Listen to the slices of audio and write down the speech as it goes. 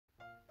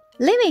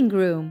Living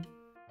room.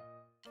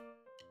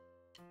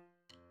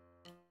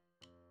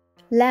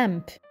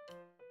 Lamp,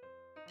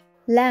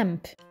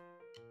 lamp,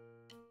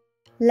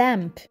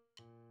 lamp.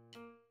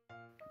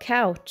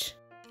 Couch,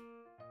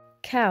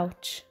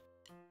 couch,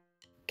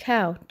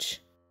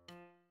 couch.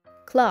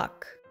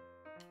 Clock,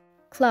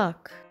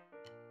 clock,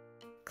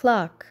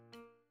 clock.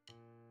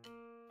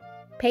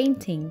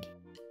 Painting,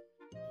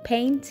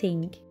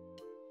 painting,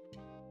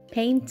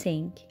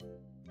 painting.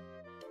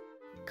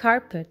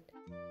 Carpet,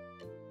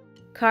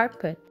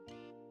 carpet,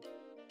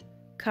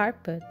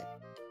 carpet.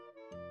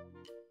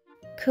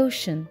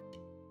 Cushion,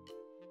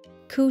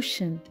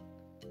 cushion,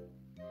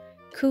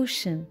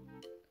 cushion.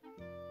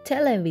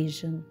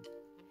 Television,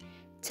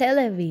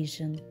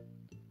 television,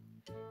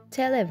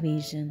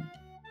 television.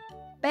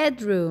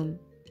 Bedroom,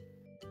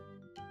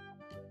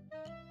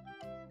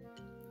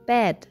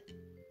 bed,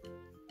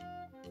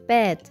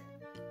 bed,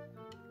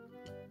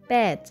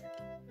 bed.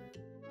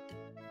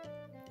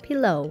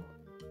 Pillow,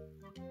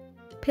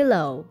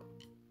 pillow,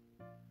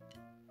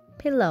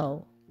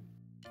 pillow.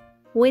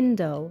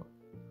 Window,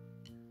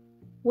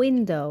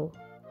 window,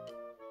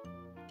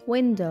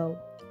 window.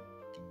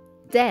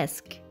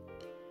 Desk,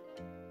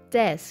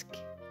 desk,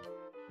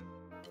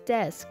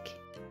 desk.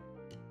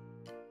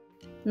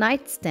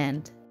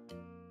 Nightstand,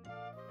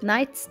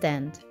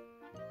 nightstand,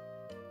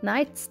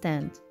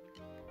 nightstand.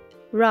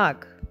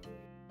 Rug,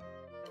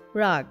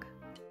 rug,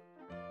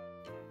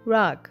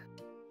 rug.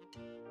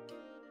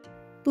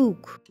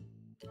 Book,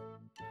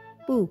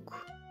 book,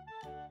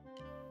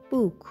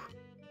 book.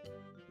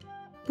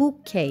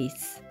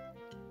 Bookcase,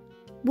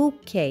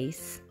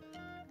 bookcase,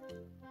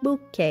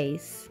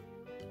 bookcase.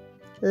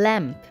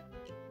 Lamp,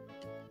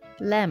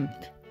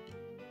 lamp,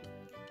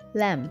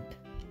 lamp.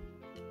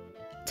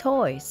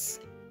 Toys,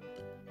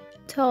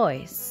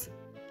 toys,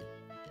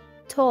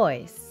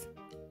 toys.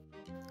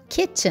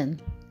 Kitchen,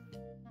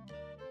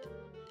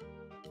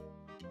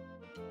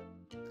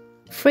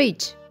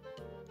 fridge,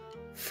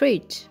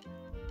 fridge,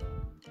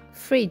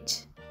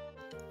 fridge.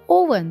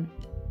 Oven,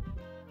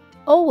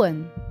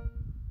 oven,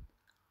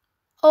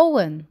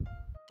 oven.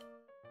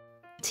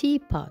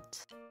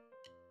 Teapot,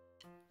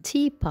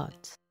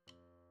 teapot,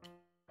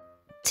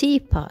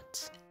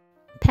 teapot.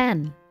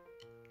 Pen,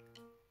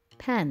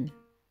 pen,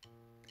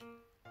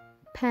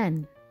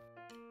 pen.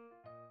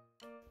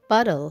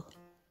 Bottle,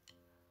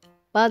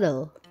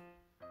 bottle,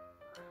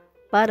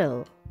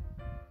 bottle.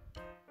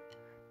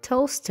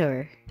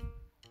 Toaster,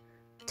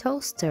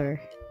 toaster,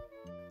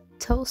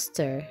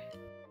 toaster.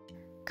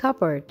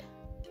 Cupboard,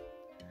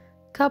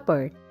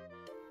 cupboard,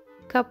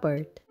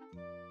 cupboard.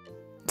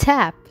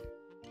 Tap,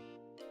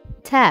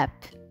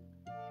 tap,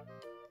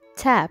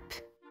 tap.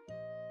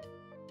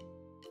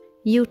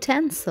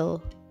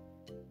 Utensil,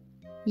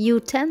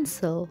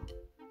 utensil,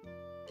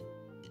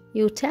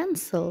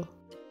 utensil.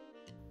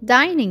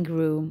 Dining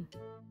room.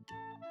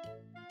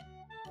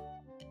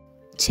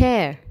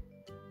 Chair,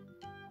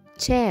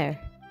 chair,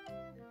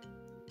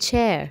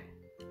 chair.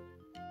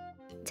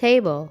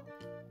 Table,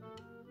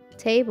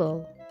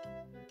 table,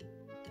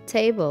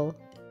 table.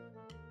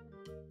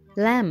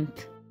 Lamp,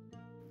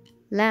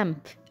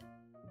 lamp,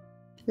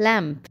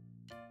 lamp.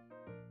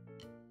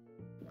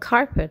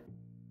 Carpet,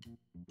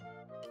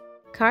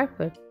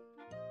 carpet,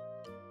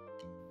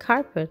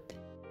 carpet.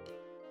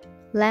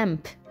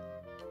 Lamp,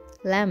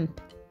 lamp,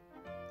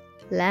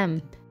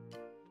 lamp.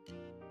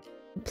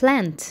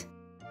 Plant,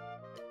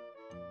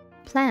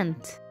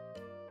 plant,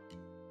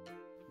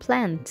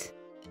 plant.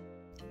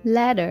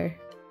 Ladder,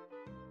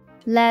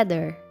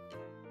 ladder,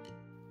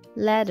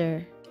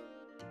 ladder.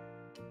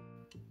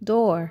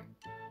 Door,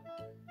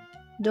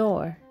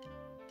 door,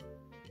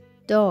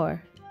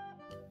 door.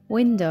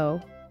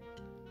 Window,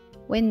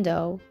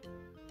 window,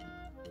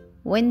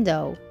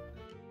 window.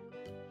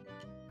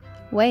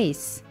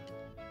 Vase,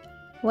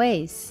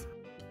 vase,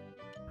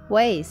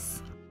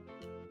 vase.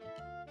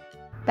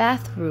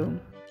 Bathroom.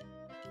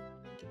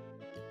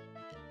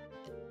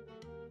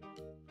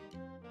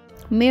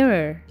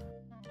 Mirror,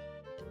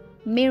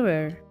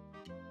 mirror,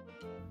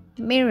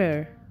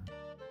 mirror.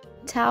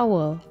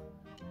 Towel,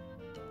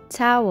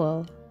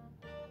 towel,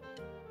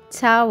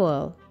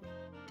 towel.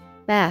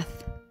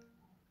 Bath,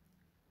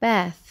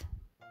 bath,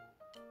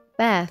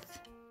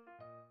 bath.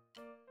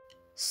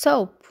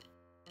 Soap,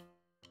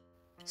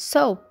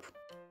 soap,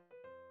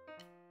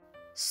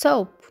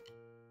 soap.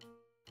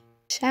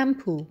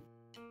 Shampoo,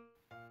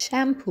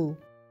 shampoo,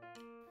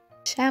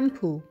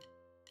 shampoo.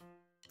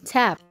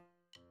 Tap,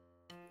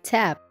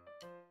 tap,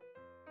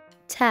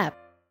 tap.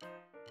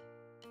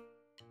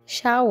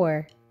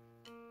 Shower,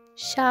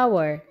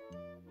 shower,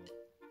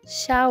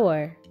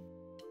 shower.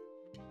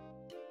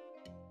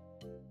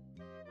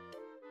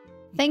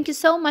 Thank you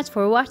so much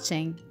for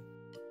watching.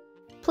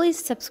 Please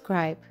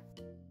subscribe.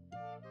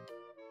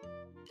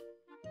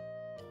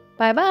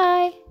 Bye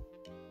bye.